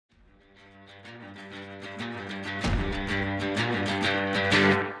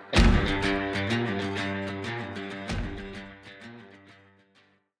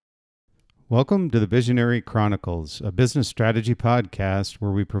Welcome to the Visionary Chronicles, a business strategy podcast where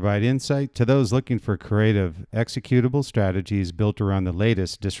we provide insight to those looking for creative, executable strategies built around the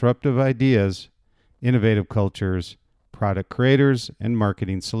latest disruptive ideas, innovative cultures, product creators, and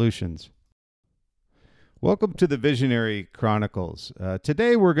marketing solutions. Welcome to the Visionary Chronicles.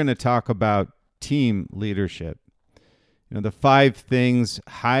 Today we're going to talk about team leadership. The 5 things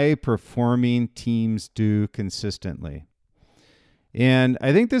high-performing teams do consistently. And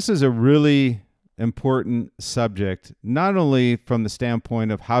I think this is a really important subject, not only from the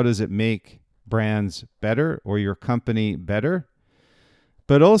standpoint of how does it make brands better or your company better,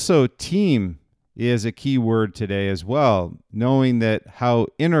 but also team is a key word today as well, knowing that how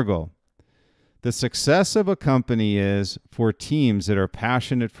integral the success of a company is for teams that are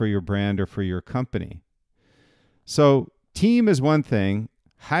passionate for your brand or for your company. So team is one thing.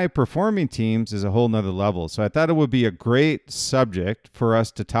 High-performing teams is a whole nother level. So I thought it would be a great subject for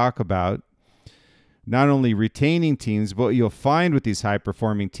us to talk about, not only retaining teams, but what you'll find with these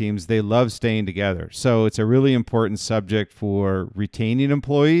high-performing teams, they love staying together. So it's a really important subject for retaining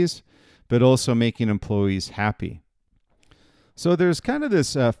employees, but also making employees happy. So there's kind of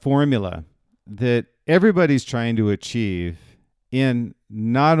this formula that everybody's trying to achieve in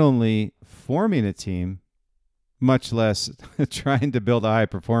not only forming a team, much less trying to build a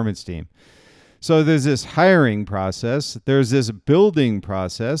high-performance team. So there's this hiring process, there's this building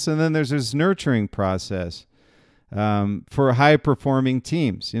process, and then there's this nurturing process for high-performing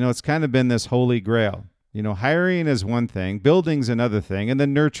teams. It's kind of been this holy grail. Hiring is one thing, building's another thing, and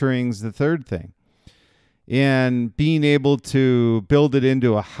then nurturing's the third thing. And being able to build it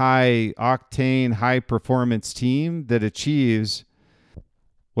into a high-octane, high-performance team that achieves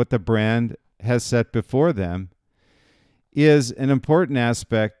what the brand has set before them is an important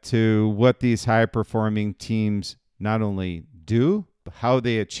aspect to what these high-performing teams not only do, but how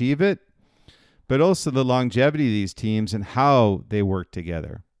they achieve it, but also the longevity of these teams and how they work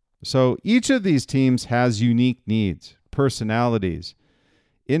together. So each of these teams has unique needs, personalities,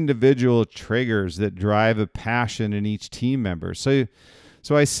 individual triggers that drive a passion in each team member. So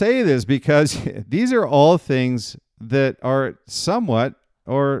I say this because these are all things that are somewhat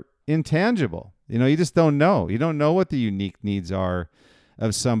or intangible. You just don't know. You don't know what the unique needs are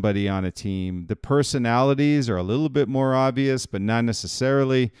of somebody on a team. The personalities are a little bit more obvious, but not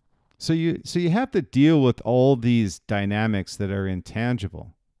necessarily. So you have to deal with all these dynamics that are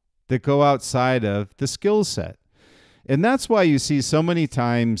intangible, that go outside of the skill set. And that's why you see so many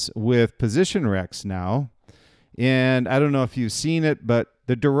times with position recs now, and I don't know if you've seen it, but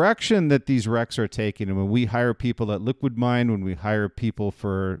the direction that these recs are taking, and when we hire people at LiquidMind, when we hire people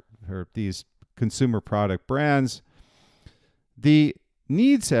for these consumer product brands, the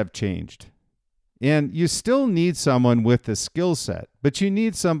needs have changed. And you still need someone with the skill set, but you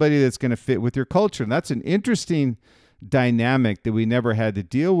need somebody that's going to fit with your culture. And that's an interesting dynamic that we never had to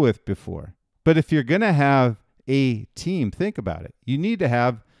deal with before. But if you're going to have a team, think about it. You need to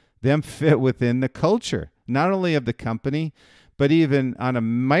have them fit within the culture, not only of the company, but even on a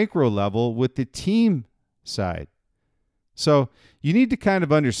micro level with the team side. So you need to kind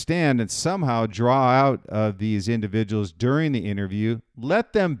of understand and somehow draw out of these individuals during the interview,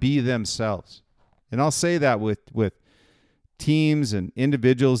 let them be themselves. And I'll say that with teams and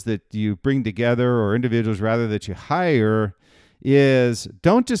individuals that you bring together, or individuals rather that you hire, is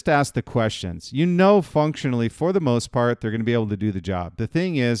don't just ask the questions. Functionally, for the most part, they're going to be able to do the job. The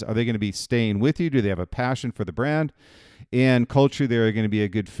thing is, are they going to be staying with you? Do they have a passion for the brand? And culturally, they're going to be a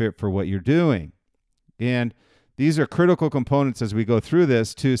good fit for what you're doing. And these are critical components as we go through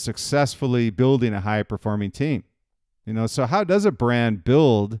this to successfully building a high-performing team. So how does a brand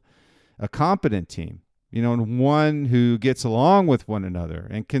build a competent team? And one who gets along with one another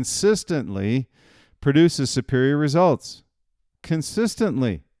and consistently produces superior results.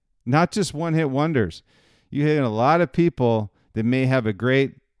 Consistently, not just one-hit wonders. You have a lot of people that may have a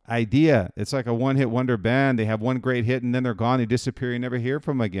great idea. It's like a one-hit wonder band. They have one great hit and then they're gone. They disappear. You never hear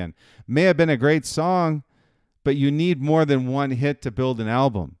from them again. May have been a great song, but you need more than one hit to build an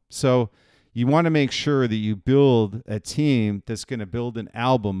album. So you want to make sure that you build a team that's going to build an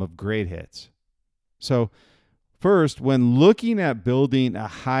album of great hits. So first, when looking at building a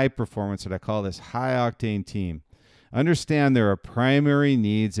high performance, what I call this high octane team, understand there are primary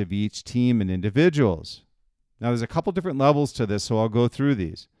needs of each team and individuals. Now, there's a couple different levels to this, so I'll go through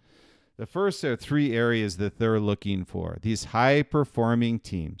these. The first are 3 areas that they're looking for, these high-performing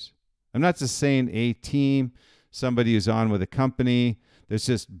teams. I'm not just saying a team, somebody who's on with a company that's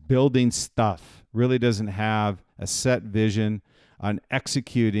just building stuff, really doesn't have a set vision on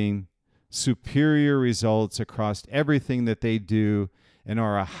executing superior results across everything that they do and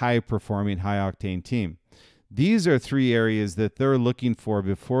are a high-performing, high-octane team. These are 3 areas that they're looking for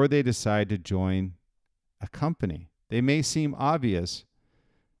before they decide to join a company. They may seem obvious,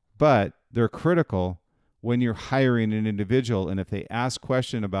 but they're critical when you're hiring an individual. And if they ask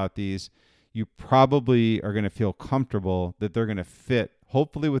questions about these, you probably are going to feel comfortable that they're going to fit,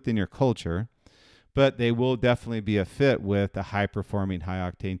 hopefully within your culture, but they will definitely be a fit with a high-performing,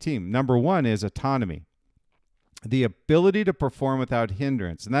 high-octane team. Number 1 is autonomy, the ability to perform without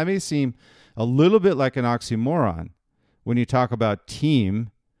hindrance. And that may seem a little bit like an oxymoron when you talk about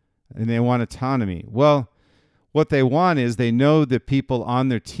team and they want autonomy. Well, what they want is they know that people on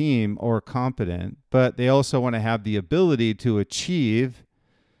their team are competent, but they also want to have the ability to achieve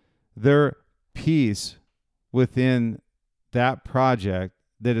their piece within that project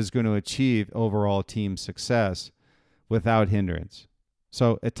that is going to achieve overall team success without hindrance.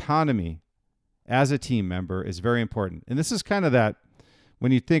 So autonomy as a team member is very important. And this is kind of that,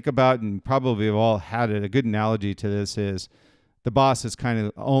 when you think about, and probably have all had it, a good analogy to this is the boss is kind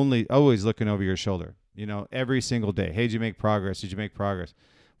of always looking over your shoulder, every single day. Hey, did you make progress? Did you make progress?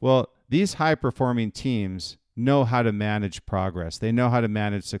 Well, these high-performing teams know how to manage progress. They know how to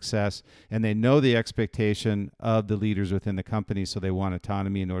manage success, and they know the expectation of the leaders within the company, so they want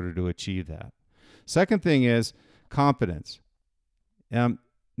autonomy in order to achieve that. Second thing is competence.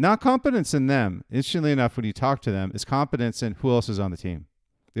 Not competence in them. Interestingly enough, when you talk to them, is competence in who else is on the team.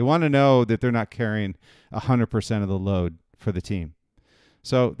 They want to know that they're not carrying 100% of the load for the team.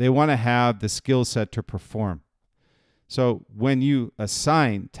 So they want to have the skill set to perform. So when you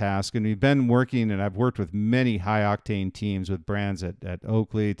assign tasks, and we've been working, and I've worked with many high-octane teams with brands at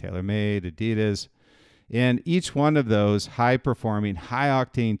Oakley, TaylorMade, Adidas, and each one of those high-performing,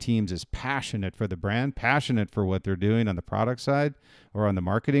 high-octane teams is passionate for the brand, passionate for what they're doing on the product side or on the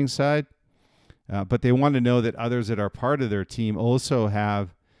marketing side, but they want to know that others that are part of their team also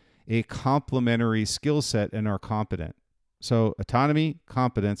have a complementary skill set and are competent. So autonomy,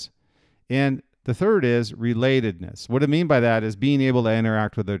 competence, and the third is relatedness. What I mean by that is being able to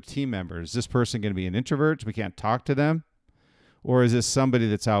interact with their team members. Is this person going to be an introvert so we can't talk to them? Or is this somebody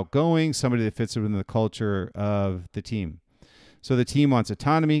that's outgoing, somebody that fits within the culture of the team? So the team wants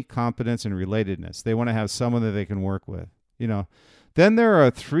autonomy, competence, and relatedness. They want to have someone that they can work with. Then there are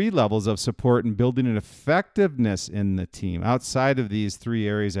 3 levels of support in building an effectiveness in the team outside of these 3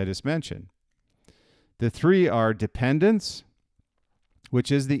 areas I just mentioned. The 3 are dependence, which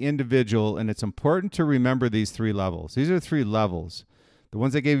is the individual, and it's important to remember these 3 levels. These are 3 levels. The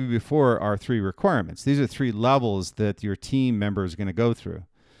ones I gave you before are 3 requirements. These are 3 levels that your team member is going to go through.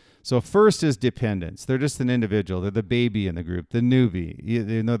 So first is dependence. They're just an individual. They're the baby in the group, the newbie.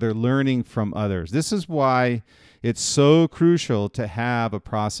 They're learning from others. This is why it's so crucial to have a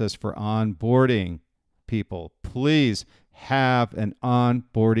process for onboarding people. Please have an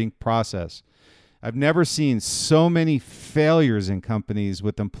onboarding process. I've never seen so many failures in companies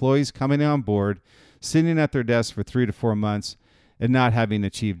with employees coming on board, sitting at their desk for 3 to 4 months and not having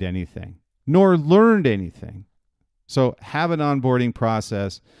achieved anything, nor learned anything. So have an onboarding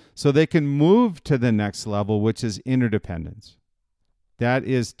process so they can move to the next level, which is interdependence. That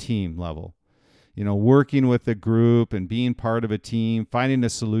is team level. Working with a group and being part of a team, finding a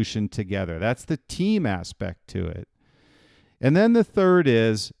solution together. That's the team aspect to it. And then the third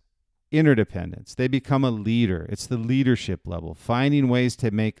is interdependence. They become a leader. It's the leadership level, finding ways to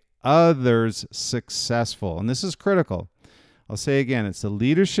make others successful. And this is critical. I'll say again, it's the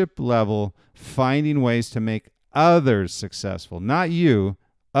leadership level, finding ways to make others successful. Not you,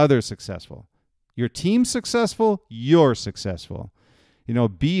 others successful. Your team successful, you're successful.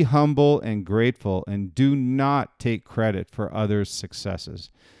 Be humble and grateful, and do not take credit for others' successes.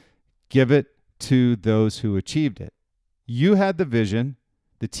 Give it to those who achieved it. You had the vision.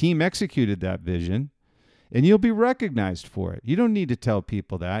 The team executed that vision, and you'll be recognized for it. You don't need to tell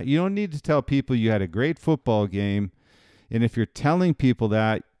people that. You don't need to tell people you had a great football game, and if you're telling people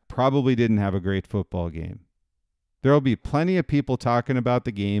that, probably didn't have a great football game. There will be plenty of people talking about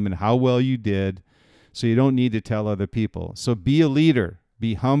the game and how well you did, so you don't need to tell other people. So be a leader.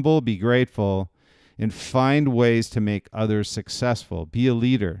 Be humble, be grateful, and find ways to make others successful. Be a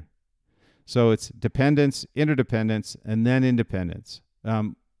leader. So it's dependence, interdependence, and then independence.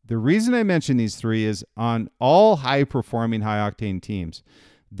 The reason I mention these 3 is on all high-performing, high-octane teams,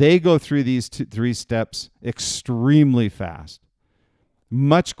 they go through these 3 steps extremely fast,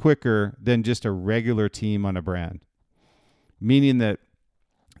 much quicker than just a regular team on a brand, meaning that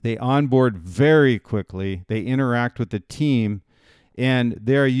they onboard very quickly, they interact with the team, and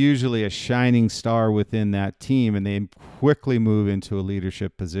they're usually a shining star within that team, and they quickly move into a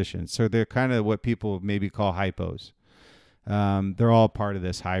leadership position. So they're kind of what people maybe call hypos. they're all part of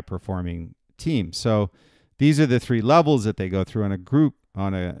this high-performing team. So these are the 3 levels that they go through on a group,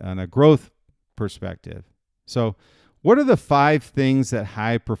 on a growth perspective. So what are the 5 things that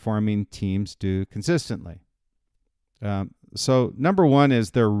high-performing teams do consistently? So number 1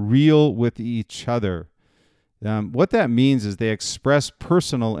 is they're real with each other. What that means is they express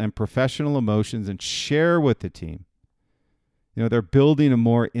personal and professional emotions and share with the team. They're building a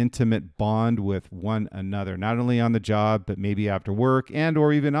more intimate bond with one another, not only on the job, but maybe after work and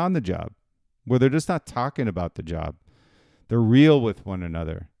or even on the job, where they're just not talking about the job. They're real with one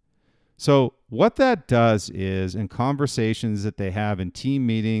another. So what that does is, in conversations that they have in team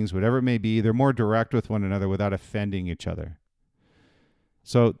meetings, whatever it may be, they're more direct with one another without offending each other.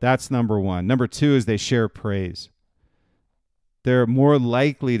 So that's number 1. Number 2 is they share praise. They're more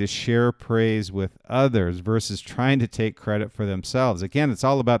likely to share praise with others versus trying to take credit for themselves. Again, it's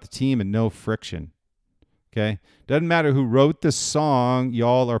all about the team and no friction. Okay? Doesn't matter who wrote the song,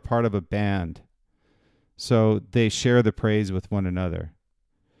 y'all are part of a band. So they share the praise with one another.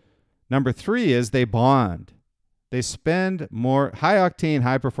 Number 3 is they bond. They spend more high-octane,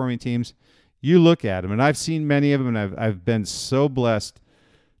 high-performing teams. You look at them, and I've seen many of them, and I've been so blessed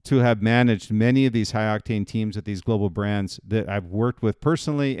to have managed many of these high-octane teams at these global brands that I've worked with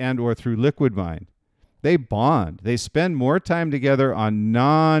personally and or through LiquidMind. They bond. They spend more time together on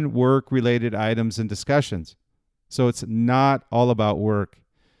non-work related items and discussions. So it's not all about work.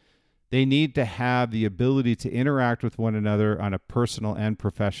 They need to have the ability to interact with one another on a personal and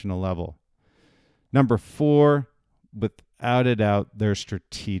professional level. Number 4, without a doubt, they're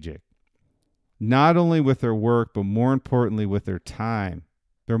strategic. Not only with their work, but more importantly with their time.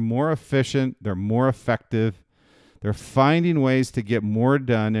 They're more efficient. They're more effective. They're finding ways to get more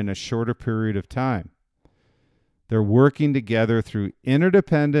done in a shorter period of time. They're working together through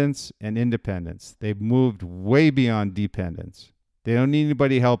interdependence and independence. They've moved way beyond dependence. They don't need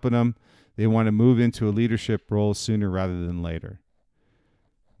anybody helping them. They want to move into a leadership role sooner rather than later.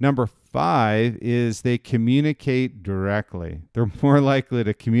 Number 5 is they communicate directly. They're more likely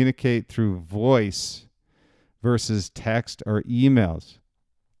to communicate through voice versus text or emails.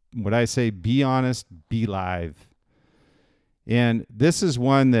 What I say, be honest, be live. And this is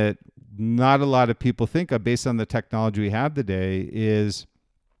one that not a lot of people think of based on the technology we have today is,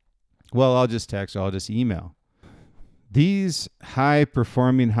 well, I'll just text or I'll just email. These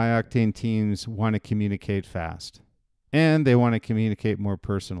high-performing, high-octane teams want to communicate fast, and they want to communicate more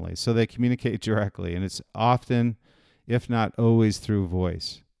personally. So they communicate directly, and it's often, if not always, through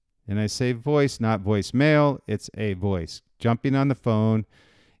voice. And I say voice, not voicemail. It's a voice. Jumping on the phone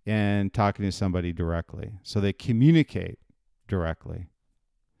and talking to somebody directly. So they communicate directly.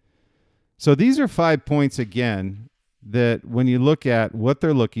 So these are 5 points, again, that when you look at what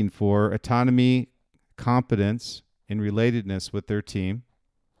they're looking for, autonomy, competence, and relatedness with their team.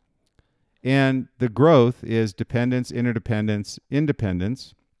 And the growth is dependence, interdependence,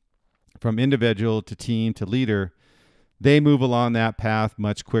 independence, from individual to team to leader. They move along that path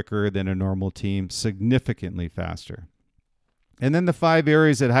much quicker than a normal team, significantly faster. And then the 5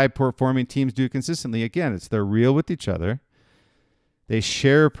 areas that high-performing teams do consistently, again, it's they're real with each other, they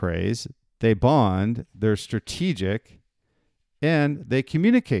share praise, they bond, they're strategic, and they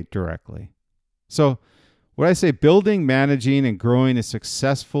communicate directly. So what I say, building, managing, and growing a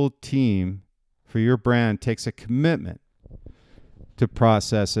successful team for your brand takes a commitment to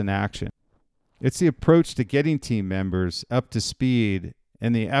process and action. It's the approach to getting team members up to speed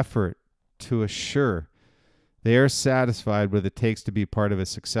and the effort to assure they are satisfied with what it takes to be part of a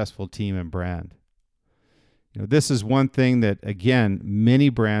successful team and brand. This is one thing that, again, many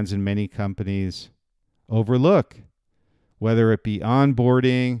brands and many companies overlook, whether it be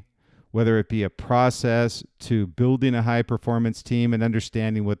onboarding, whether it be a process to building a high-performance team and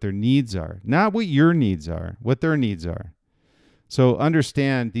understanding what their needs are. Not what your needs are, what their needs are. So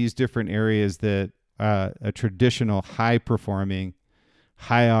understand these different areas that a traditional high-performing,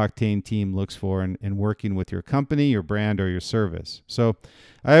 high-octane team looks for in working with your company, your brand, or your service. So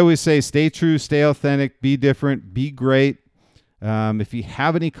I always say stay true, stay authentic, be different, be great. If you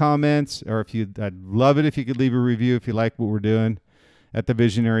have any comments, or I'd love it if you could leave a review if you like what we're doing at the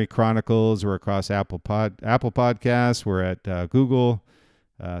Visionary Chronicles. We're across Apple Podcasts. We're at Google,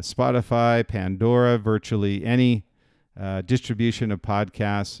 Spotify, Pandora, virtually any distribution of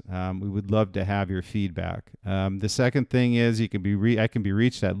podcasts. We would love to have your feedback. The second thing is I can be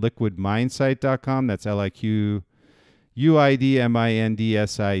reached at liquidmindsite.com. That's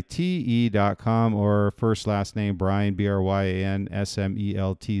LIQUIDMINDSITE.com, or first last name Bryan, BRYAN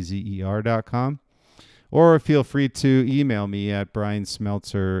SMELTZER.com. or feel free to email me at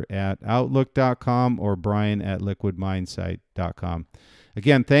bryansmeltzer@outlook.com or brian@liquidmindsite.com.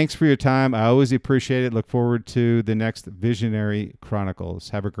 Again, thanks for your time. I always appreciate it. Look forward to the next Visionary Chronicles.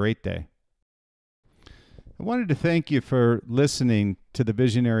 Have a great day. I wanted to thank you for listening to the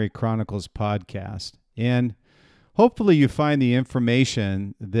Visionary Chronicles podcast. And hopefully you find the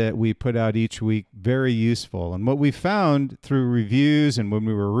information that we put out each week very useful. And what we found through reviews and when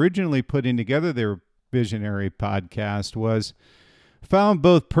we were originally putting together their Visionary podcast was found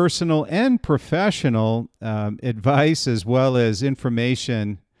both personal and professional advice as well as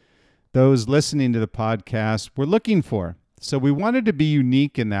information those listening to the podcast were looking for. So we wanted to be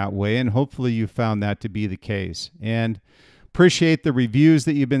unique in that way, and hopefully you found that to be the case. And appreciate the reviews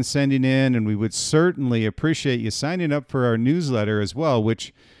that you've been sending in, and we would certainly appreciate you signing up for our newsletter as well,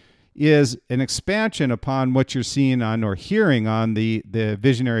 which is an expansion upon what you're seeing on or hearing on the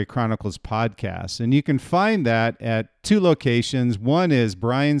Visionary Chronicles podcast. And you can find that at two locations. One is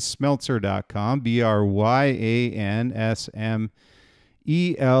bryansmeltzer.com,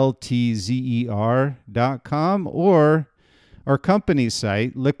 bryansmeltzer.com, or our company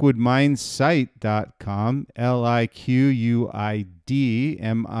site, liquidmindsite.com,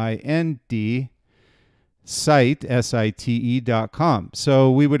 LiquidMind site, site.com.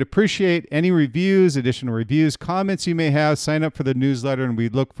 So we would appreciate any reviews, additional reviews, comments you may have. Sign up for the newsletter, and we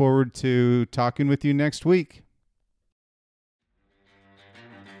look forward to talking with you next week.